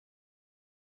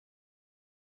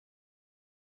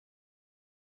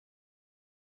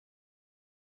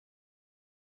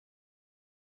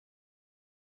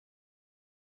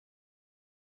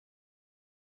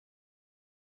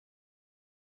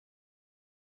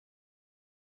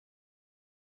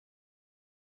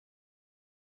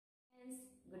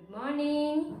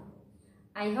morning.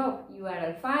 I hope you are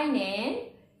all fine and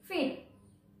fit.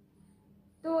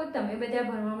 તો તમે બધા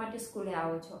ભણવા માટે સ્કૂલે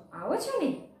આવો છો ને?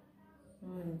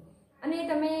 અને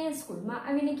તમે સ્કૂલમાં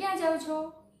આવીને ક્યાં જાઓ છો?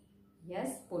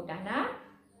 યસ, પોતાના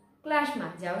ક્લાસમાં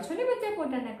જાઓ છો ને બધા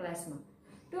પોતાના ક્લાસમાં.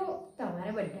 તો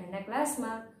તમારા બધાના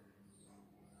ક્લાસમાં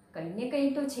કંઈ ને કંઈ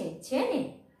તો છે ને?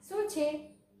 શું છે?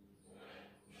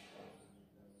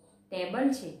 ટેબલ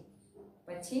છે,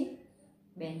 પછી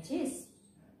benches,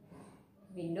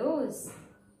 Windows,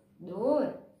 door,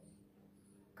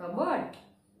 cupboard,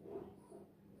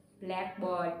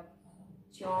 blackboard,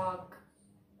 ચોક,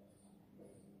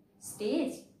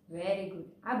 સ્ટેજ. Very good.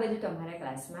 આ બધું તમારા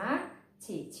ક્લાસમાં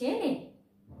છે ને?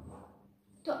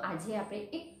 તો આજે આપણે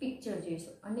એક પિક્ચર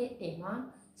જોઈશું અને તેમાં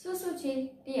શું શું છે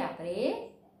તે આપણે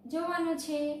જોવાનું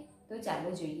છે. તો ચાલો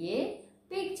જોઈએ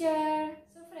પિક્ચર.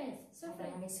 સો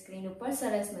ફ્રેન્ડ્સ, સ્ક્રીન ઉપર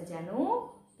સરસ મજાનું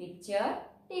પિક્ચર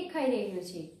દેખાઈ રહ્યું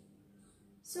છે.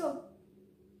 સો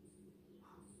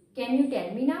કેન યુ ટેલ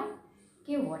મી નાઉ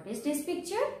કે what is this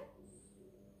picture?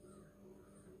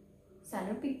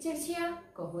 શાનું picture છે આ?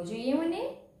 કહો જોઈએ મને.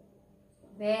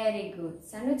 Very good.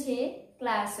 શાનું છે?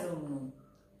 ક્લાસરૂમનું.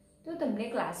 તો તમને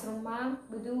ક્લાસરૂમમાં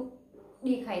બધું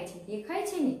દેખાય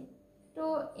છે ને? તો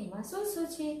એમાં શું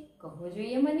છે? કહો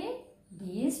જોઈએ મને.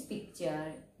 This picture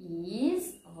is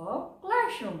a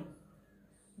classroom.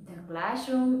 The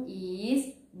classroom is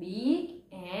big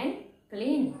and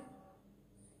clean.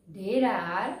 There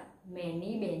are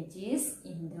many benches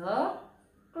in the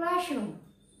classroom.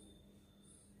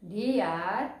 They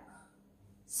are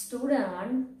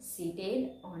students seated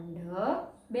on the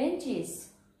benches.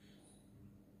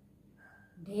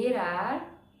 There are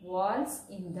walls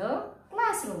in the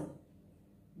classroom.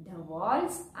 The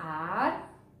walls are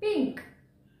pink.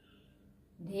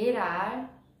 There are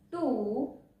 2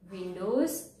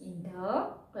 windows in the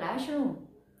classroom.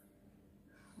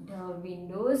 The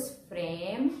windows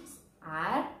frames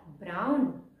are brown.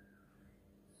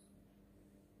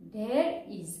 There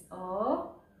is a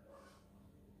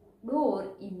door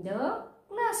in the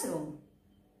classroom.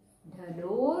 The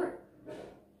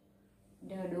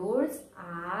doors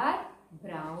are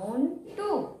brown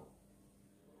too.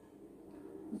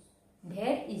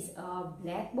 There is a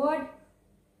blackboard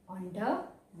on the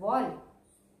wall.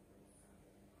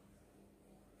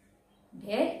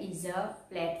 There is a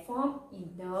platform in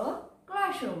the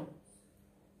classroom.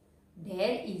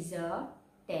 There is a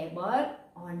table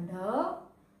on the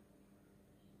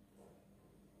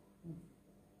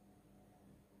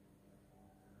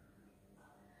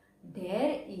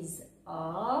There is a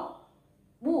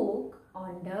book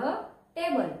on the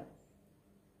table.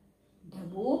 The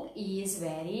book is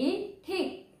very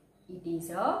thick. It is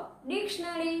a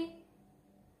dictionary.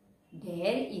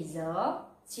 There is a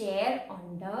chair on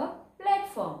the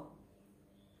platform.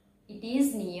 It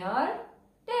is near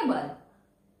table.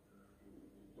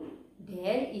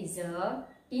 There is a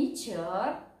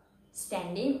teacher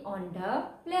standing on the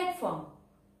platform.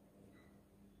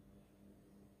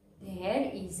 There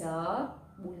is a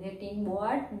bulletin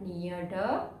board near the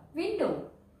window.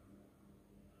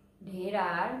 There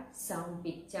are some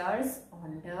pictures on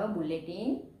the bulletin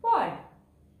board.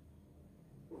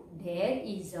 There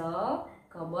is a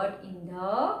cupboard in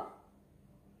the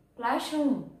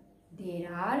classroom.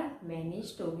 There are many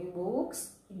storybooks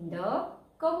in the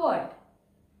cupboard.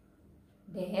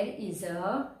 There is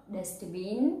a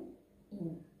dustbin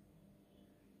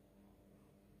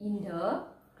in the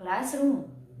classroom.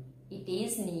 It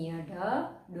is near the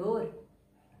door.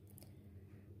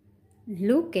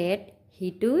 Look at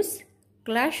Hitu's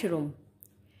classroom.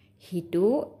 Hitu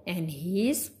and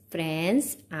his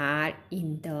friends are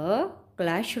in the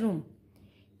classroom.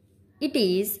 It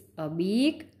is a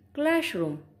big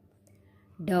classroom.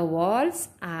 The walls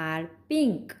are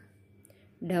pink.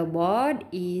 The board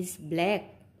is black.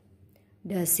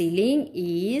 The ceiling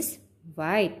is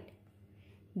white.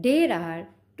 There are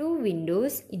 2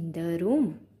 windows in the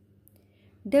room.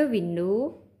 The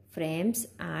window frames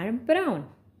are brown.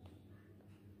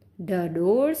 The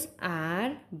doors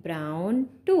are brown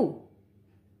too.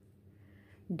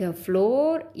 The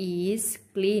floor is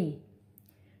clean.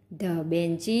 The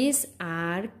benches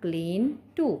are clean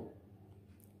too.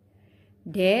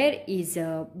 There is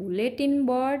a bulletin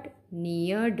board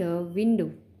near the window.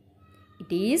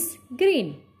 It is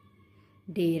green.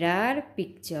 There are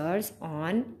pictures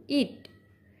on it.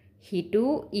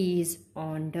 Hitu is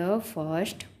on the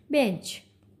first bench.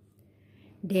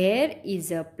 There is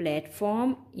a platform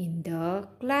in the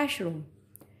classroom.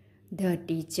 The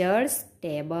teacher's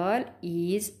table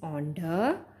is on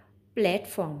the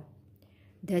platform.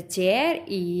 The chair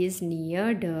is near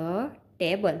the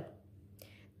table.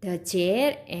 The chair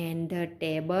and the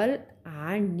table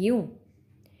are new.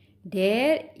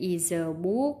 There is a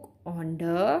book on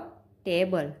the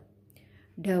table.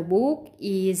 The book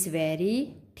is very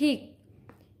thick.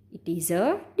 It is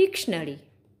a dictionary.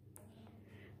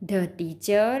 The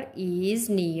teacher is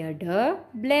near the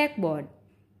blackboard.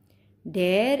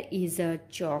 There is a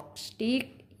chalk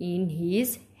stick in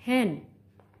his hand.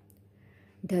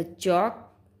 The chalk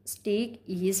stick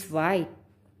is white.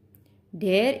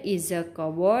 There is a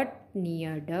cupboard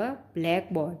near the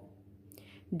blackboard.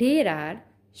 There are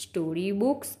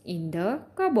storybooks in the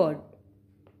cupboard.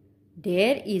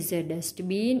 There is a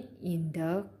dustbin in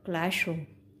the classroom.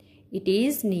 It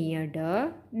is near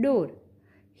the door.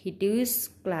 His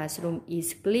classroom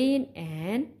is clean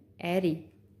and airy.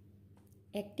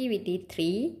 Activity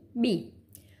 3B.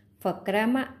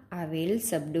 ફકરામાં આવેલ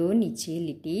શબ્દો નીચે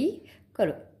લીટી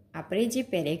કરો. આપણે જે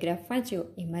paragraph વાંચ્યો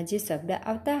એમાં જે શબ્દ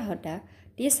આવતા હતા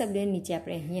તે શબ્દ નીચે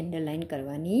આપણે અહીં અંડરલાઇન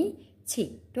કરવાની છે.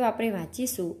 તો આપણે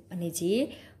વાંચીશું અને જે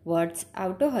વર્ડ્સ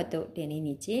આવતો હતો તેને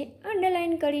નીચે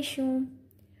અંડરલાઇન કરીશું.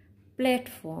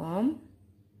 Platform,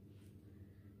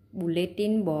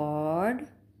 bulletin board,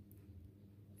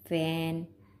 fan,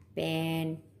 pen,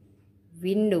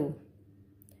 window,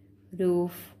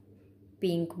 roof,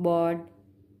 pink board,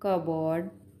 cupboard,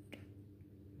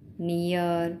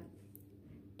 near,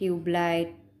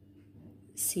 tube light,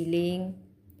 ceiling,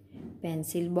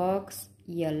 pencil box,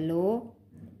 yellow,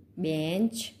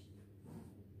 bench,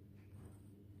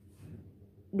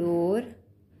 door,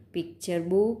 picture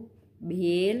book,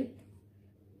 bell,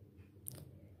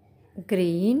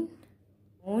 green,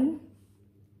 on,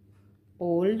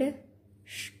 old,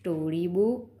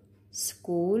 storybook,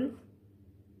 school,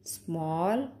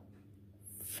 small,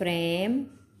 frame,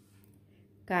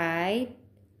 kite,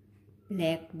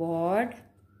 blackboard,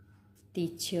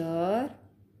 teacher,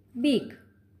 big.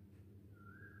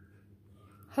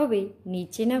 હવે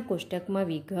નીચેના કોષ્ટકમાં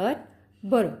વિગત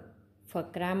ભરો.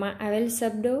 ફકરામાં આવેલ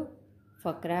શબ્દો,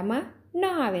 ફકરામાં ન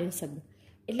આવેલ શબ્દો.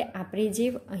 એટલે આપણે જે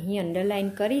અહીં અંડરલાઇન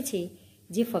કરી છે,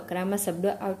 જે ફકરામાં શબ્દો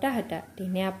આવતા હતા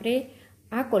તેને આપણે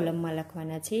આ કોલમમાં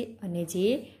લખવાના છે અને જે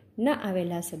ન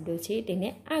આવેલા શબ્દો છે તેને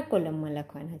આ કોલમમાં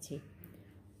લખવાના છે.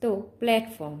 તો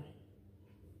platform,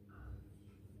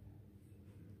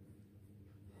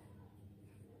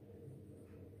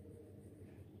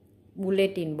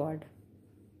 bulletin board,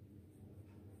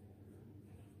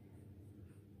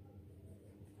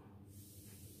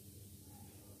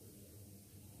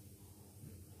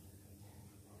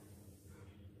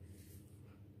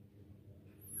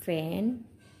 fan,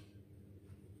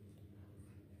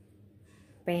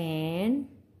 pen,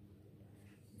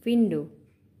 window,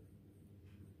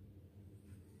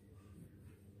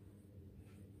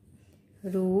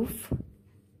 roof,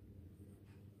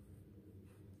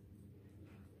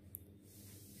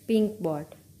 pink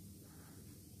board,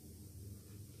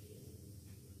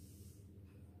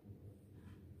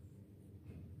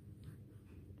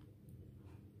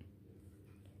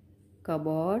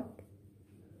 cupboard,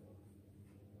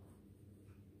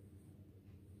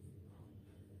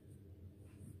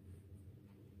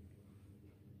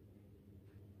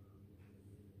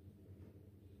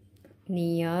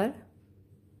 near,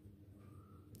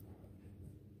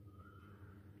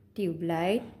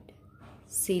 tubelight,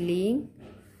 ceiling,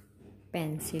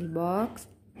 pencil box,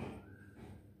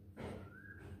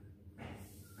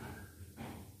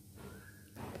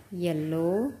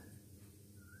 yellow,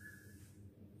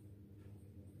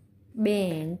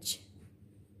 bench,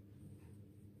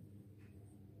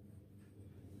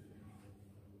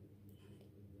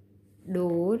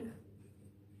 door,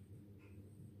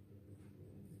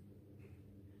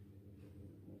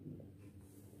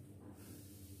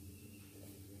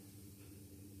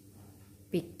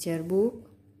 picture book,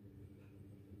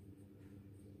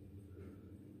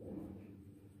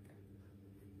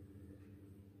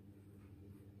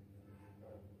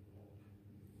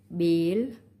 bell,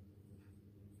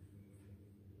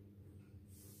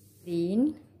 green,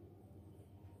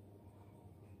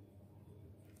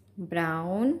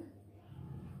 brown,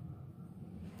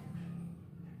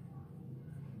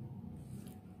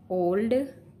 old,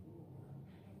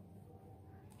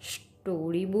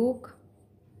 story book,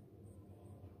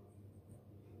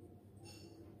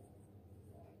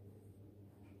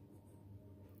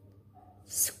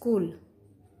 school,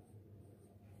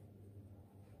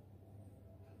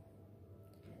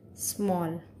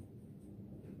 small,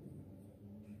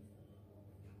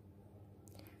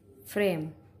 frame,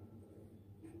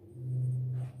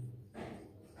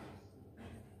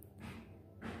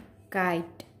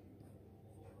 kite,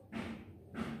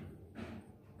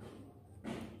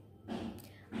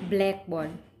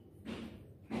 blackboard,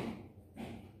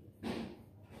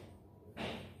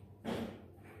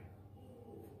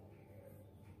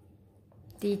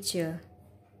 teacher,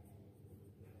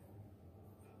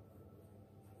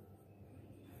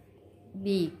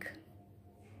 big,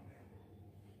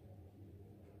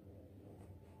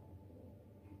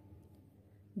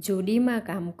 જોડીમાં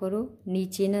કામ કરો,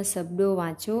 નીચેના શબ્દો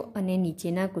વાંચો અને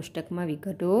નીચેના કોષ્ટકમાં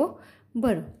વિગતો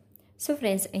ભરો. સો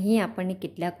ફ્રેન્ડ્સ, અહીં આપણને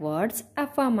કેટલાક વર્ડ્સ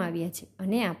આપવામાં આવ્યા છે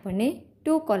અને આપણને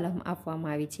 2 કોલમ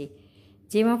આપવામાં આવી છે,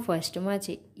 જેમાં ફર્સ્ટમાં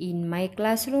છે in my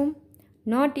classroom,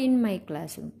 not in my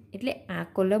classroom. એટલે આ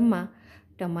કોલમમાં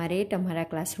તમારે તમારા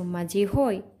ક્લાસરૂમમાં જે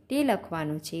હોય તે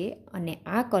લખવાનું છે અને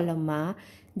આ કોલમમાં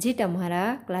જે તમારા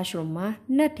ક્લાસરૂમમાં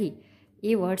નથી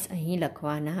એ વર્ડ્સ અહીં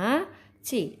લખવાના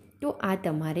છે. તો આ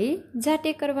તમારે જાતે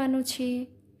કરવાનું છે.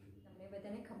 તમને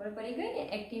બધાને ખબર પડી ગઈ ને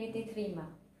એક્ટિવિટી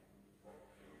 3માં.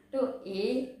 તો એ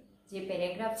જે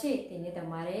પેરેગ્રાફ છે તેને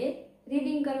તમારે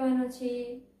રીડિંગ કરવાનો છે.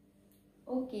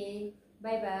 Okay,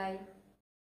 bye bye.